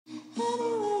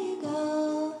Anywhere you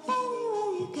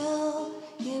go,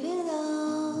 you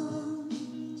belong.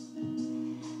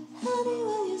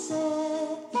 Anywhere you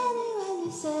say, anywhere.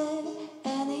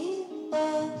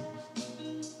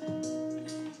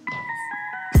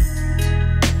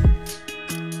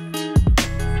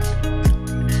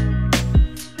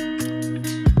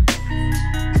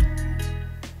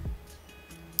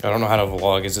 I don't know how to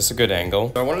vlog. Is this a good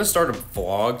angle? I wanted to start a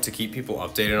vlog to keep people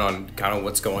updated on kind of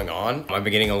what's going on. I've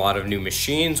been getting a lot of new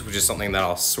machines, which is something that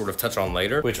I'll sort of touch on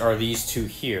later, which are these two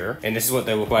here. And this is what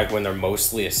they look like when they're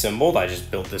mostly assembled. I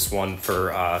just built this one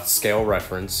for scale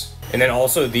reference. And then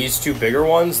also these two bigger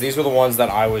ones, these were the ones that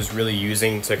I was really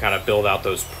using to kind of build out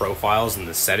those profiles and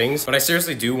the settings. But I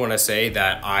seriously do want to say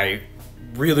that I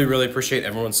really appreciate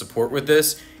everyone's support with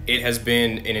this. It has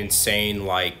been an insane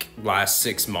last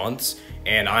 6 months,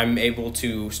 and I'm able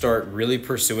to start really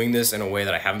pursuing this in a way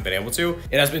that I haven't been able to.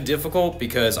 It has been difficult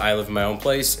because I live in my own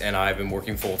place and I've been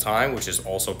working full time, which is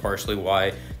also partially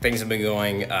why things have been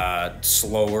going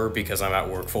slower, because I'm at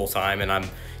work full time and I'm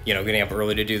getting up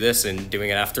early to do this and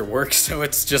doing it after work. So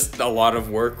it's just a lot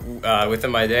of work within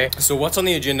my day. So what's on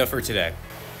the agenda for today?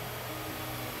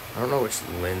 I don't know which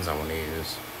lens I want to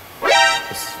use.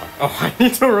 This is fine. Oh, I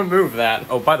need to remove that.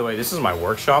 Oh, by the way, this is my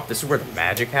workshop. This is where the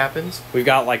magic happens. We've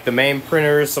got like the main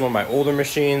printers, some of my older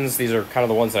machines. These are kind of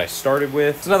the ones that I started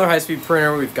with. It's another high-speed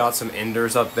printer. We've got some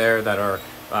enders up there that are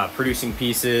producing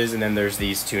pieces, and then there's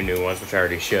these two new ones, which I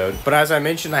already showed. But as I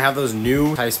mentioned, I have those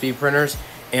new high-speed printers,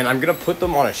 and I'm gonna put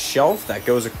them on a shelf that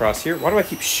goes across here. Why do I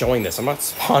keep showing this? I'm not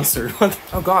sponsored.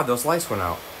 Oh God, those lights went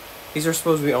out. These are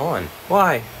supposed to be on.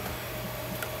 Why?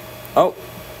 Oh.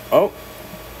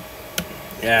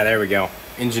 Yeah, there we go.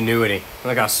 Ingenuity.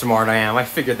 Look how smart I am. I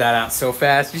figured that out so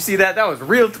fast. You see that? That was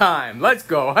real time. Let's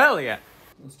go. Hell yeah.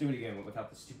 Let's do it again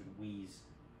without the stupid wheeze.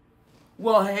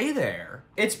 Well, hey there.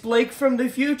 It's Blake from the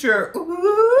future.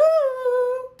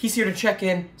 Ooh. He's here to check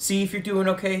in, see if you're doing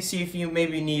okay, see if you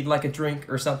maybe need like a drink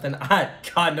or something.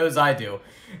 God knows I do.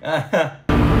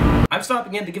 I'm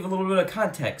stopping in to give a little bit of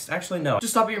context. Actually, no.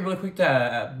 Just stopping in really quick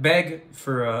to beg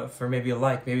for maybe a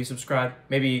like, maybe subscribe,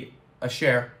 maybe a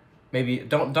share. Maybe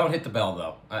don't hit the bell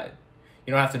though.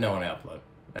 You don't have to know when I upload.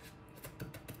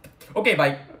 Okay,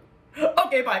 bye.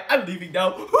 Okay, bye. I'm leaving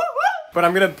now. But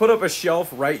I'm gonna put up a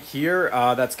shelf right here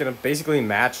that's gonna basically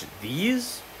match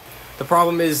these. The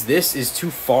problem is this is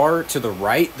too far to the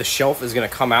right. The shelf is gonna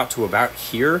come out to about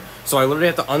here. So I literally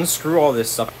have to unscrew all this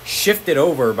stuff, shift it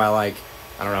over by like,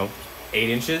 I don't know, 8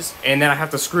 inches. And then I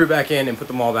have to screw back in and put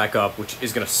them all back up, which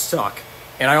is gonna suck.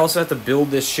 And I also have to build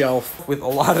this shelf with a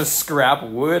lot of scrap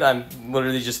wood. I'm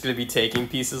literally just gonna be taking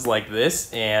pieces like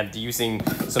this and using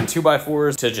some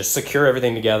 2x4s to just secure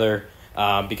everything together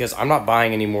because I'm not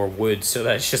buying any more wood, so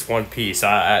that's just one piece.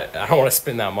 I don't wanna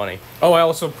spend that money. Oh, I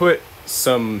also put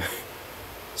some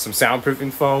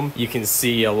soundproofing foam. You can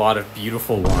see a lot of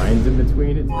beautiful lines in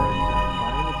between. It's very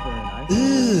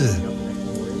satisfying.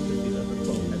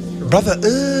 Brother,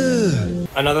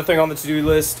 Another thing on the to-do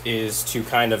list is to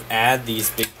kind of add these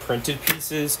big printed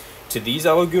pieces to these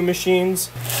Elegoo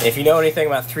machines. If you know anything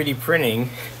about 3D printing,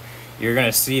 you're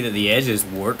gonna see that the edges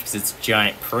warped because it's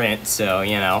giant print, so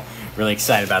really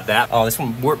excited about that. Oh, this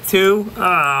one warped too?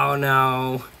 Oh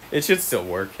no. It should still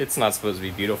work. It's not supposed to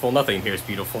be beautiful. Nothing here is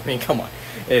beautiful. I mean, come on.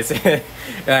 It's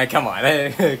come on.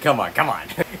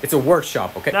 It's a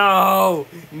workshop, okay? No.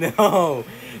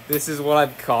 This is what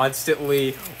I'm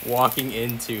constantly walking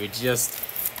into.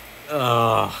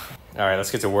 All right,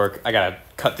 let's get to work. I gotta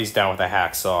cut these down with a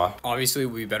hacksaw. Obviously, it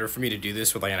would be better for me to do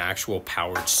this with like an actual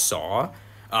powered saw,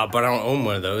 but I don't own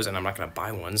one of those and I'm not gonna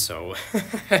buy one, so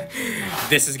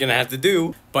this is gonna have to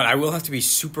do. But I will have to be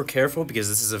super careful because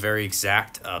this is a very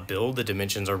exact build. The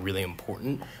dimensions are really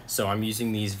important. So I'm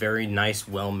using these very nice,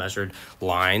 well-measured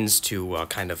lines to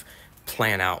kind of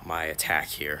plan out my attack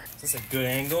here. Is this a good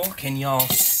angle? Can y'all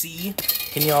see?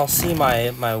 Can y'all see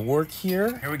my work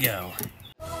here? Here we go.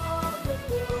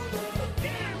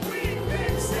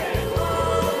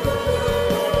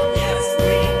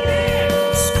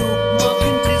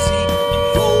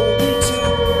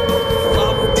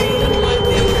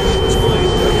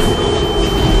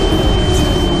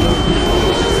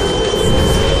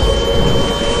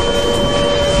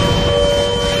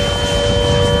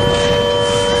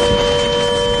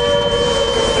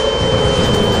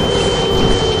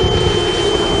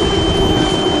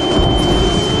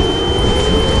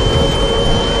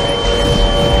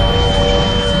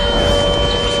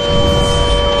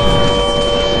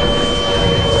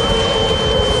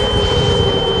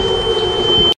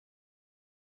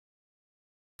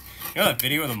 You know that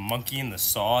video of the monkey and the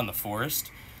saw in the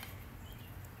forest?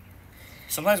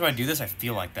 Sometimes when I do this, I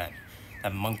feel like that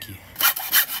monkey.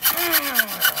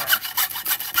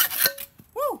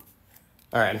 Woo!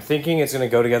 All right, I'm thinking it's gonna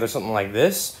go together something like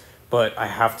this, but I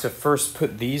have to first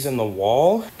put these in the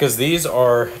wall because these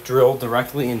are drilled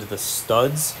directly into the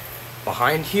studs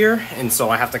behind here. And so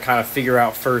I have to kind of figure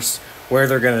out first where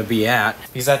they're gonna be at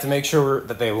because I have to make sure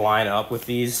that they line up with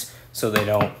these so they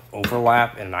don't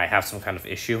overlap and I have some kind of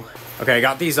issue. Okay, I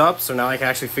got these up, so now I can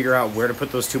actually figure out where to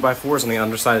put those 2x4s on the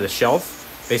underside of the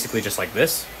shelf, basically just like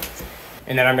this.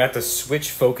 And then I'm gonna have to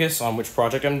switch focus on which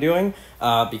project I'm doing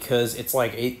because it's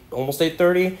like almost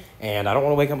 8:30 and I don't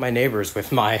wanna wake up my neighbors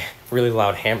with my really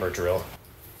loud hammer drill.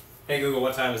 Hey Google,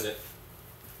 what time is it?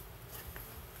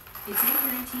 It's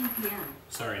 8:19 p.m.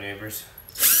 Sorry, neighbors.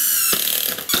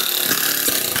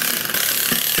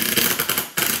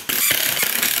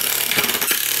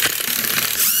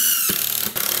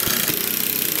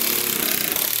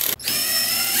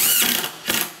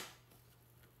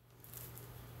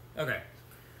 Okay,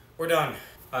 we're done.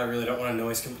 I really don't want a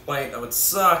noise complaint. That would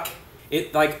suck.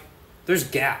 There's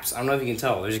gaps. I don't know if you can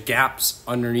tell. There's gaps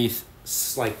underneath.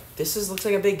 Like, looks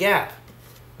like a big gap.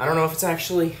 I don't know if it's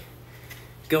actually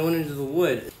going into the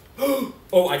wood.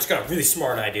 Oh, I just got a really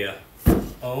smart idea.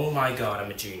 Oh my God,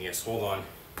 I'm a genius. Hold on.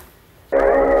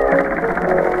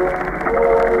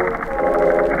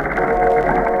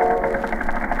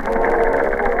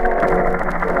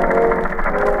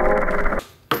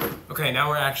 Okay, now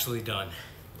we're actually done.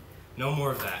 No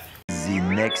more of that. The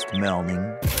next morning.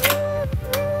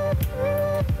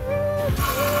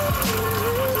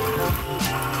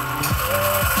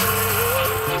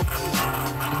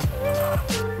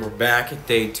 We're back at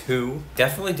day 2.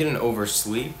 Definitely didn't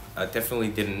oversleep. Definitely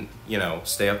didn't,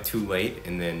 stay up too late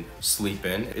and then sleep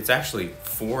in. It's actually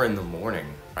 4 in the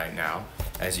morning right now,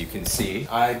 as you can see.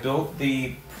 I built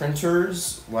the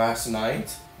printers last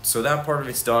night. So that part of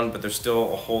it's done, but there's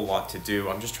still a whole lot to do.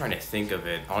 I'm just trying to think of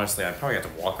it. Honestly, I probably have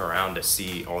to walk around to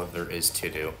see all that there is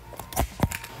to do.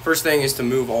 First thing is to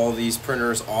move all these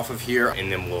printers off of here,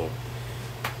 and then we'll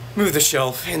move the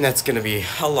shelf, and that's gonna be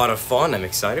a lot of fun. I'm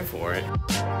excited for it.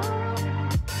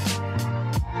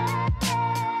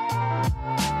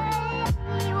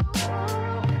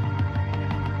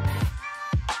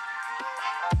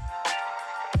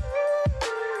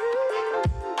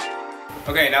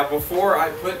 Okay, now before I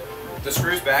put the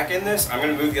screws back in this, I'm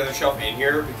gonna move the other shelf in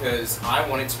here because I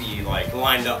want it to be like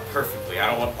lined up perfectly. I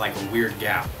don't want like a weird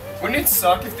gap. Wouldn't it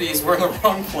suck if these were in the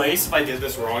wrong place if I did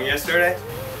this wrong yesterday?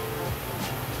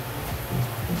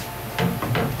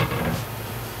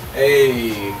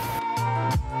 Hey.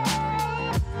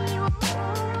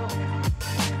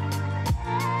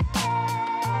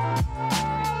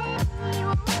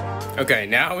 Okay,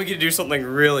 now we can do something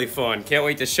really fun. Can't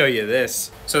wait to show you this.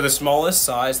 So the smallest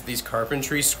size that these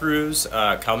carpentry screws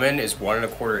come in is 1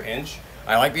 1/4 inch.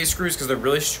 I like these screws because they're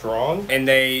really strong and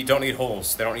they don't need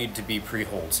holes. They don't need to be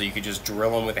pre-holed. So you could just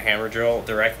drill them with a hammer drill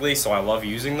directly. So I love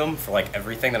using them for like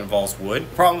everything that involves wood.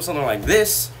 The problem with something like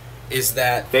this is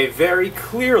that they very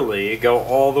clearly go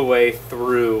all the way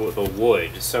through the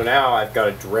wood. So now I've got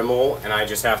a Dremel and I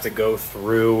just have to go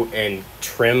through and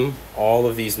trim all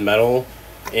of these metal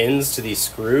ends to these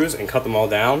screws and cut them all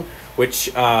down,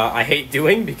 which I hate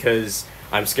doing because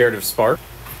I'm scared of spark.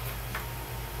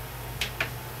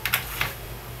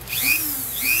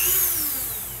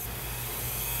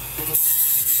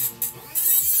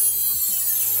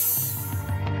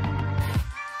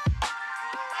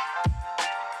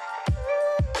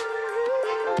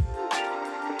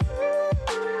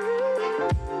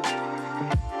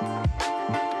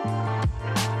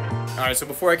 Alright, so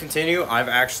before I continue, I've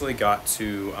actually got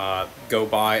to go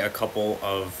buy a couple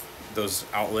of those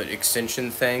outlet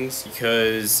extension things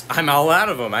because I'm all out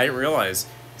of them. I didn't realize.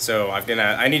 So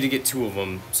I need to get 2 of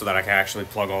them so that I can actually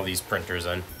plug all these printers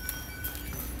in.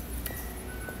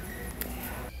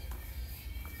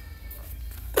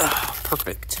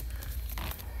 Perfect.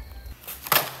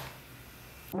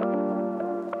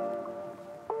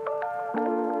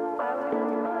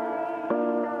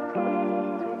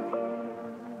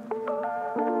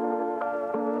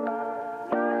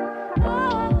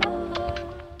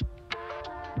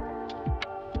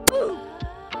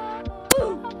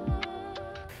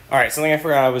 Alright, something I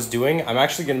forgot I was doing, I'm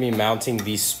actually going to be mounting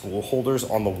these spool holders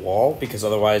on the wall because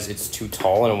otherwise it's too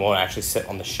tall and it won't actually sit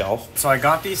on the shelf. So I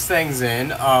got these things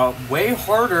in, way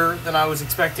harder than I was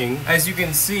expecting. As you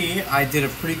can see, I did a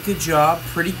pretty good job,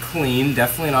 pretty clean,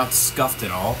 definitely not scuffed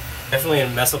at all. Definitely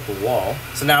didn't mess up the wall.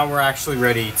 So now we're actually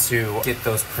ready to get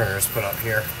those printers put up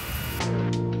here.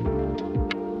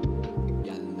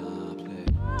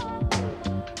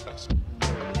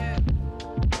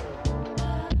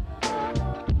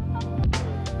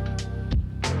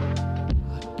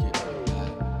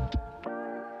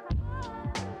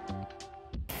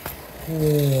 Now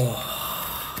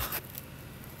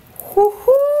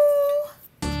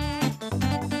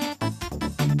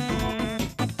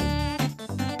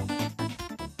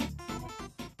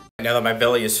that my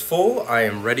belly is full, I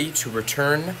am ready to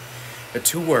return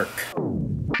to work.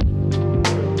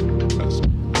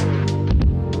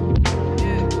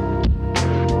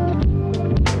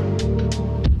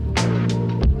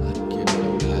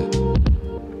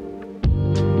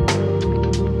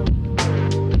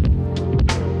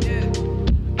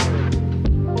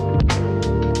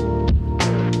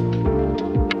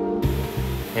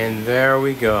 And there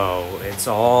we go. It's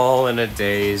all in a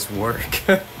day's work.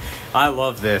 I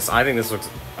love this. I think this looks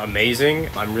amazing.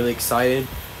 I'm really excited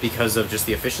because of just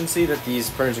the efficiency that these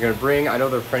printers are going to bring. I know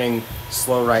they're printing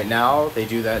slow right now. They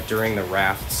do that during the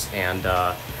rafts and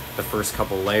the first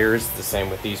couple layers. The same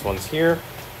with these ones here.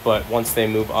 But once they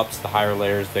move up to the higher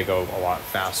layers, they go a lot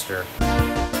faster.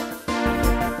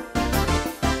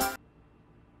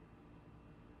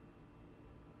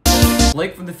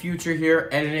 Blake from the future here,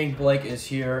 editing. Blake is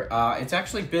here. It's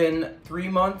actually been 3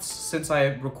 months since I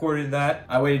recorded that.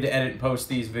 I waited to edit and post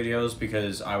these videos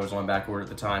because I was on backorder at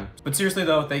the time. But seriously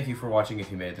though, thank you for watching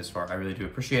if you made it this far. I really do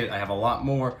appreciate it. I have a lot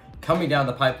more coming down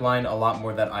the pipeline, a lot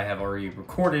more that I have already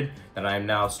recorded that I am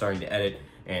now starting to edit.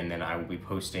 And then I will be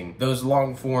posting those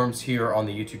long forms here on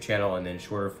the YouTube channel and then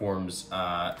shorter forms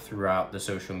throughout the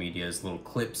social medias, little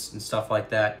clips and stuff like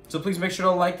that. So please make sure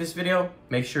to like this video.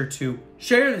 Make sure to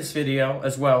share this video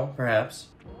as well, perhaps.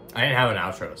 I didn't have an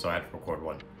outro, so I had to record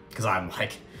one because I'm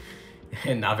like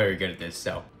not very good at this.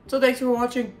 So thanks for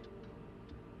watching.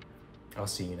 I'll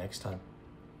see you next time.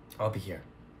 I'll be here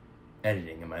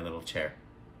editing in my little chair.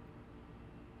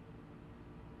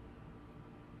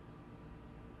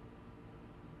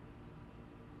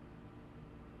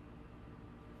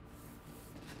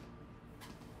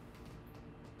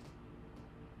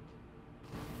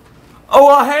 Oh,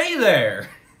 well, hey there!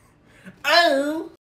 Oh!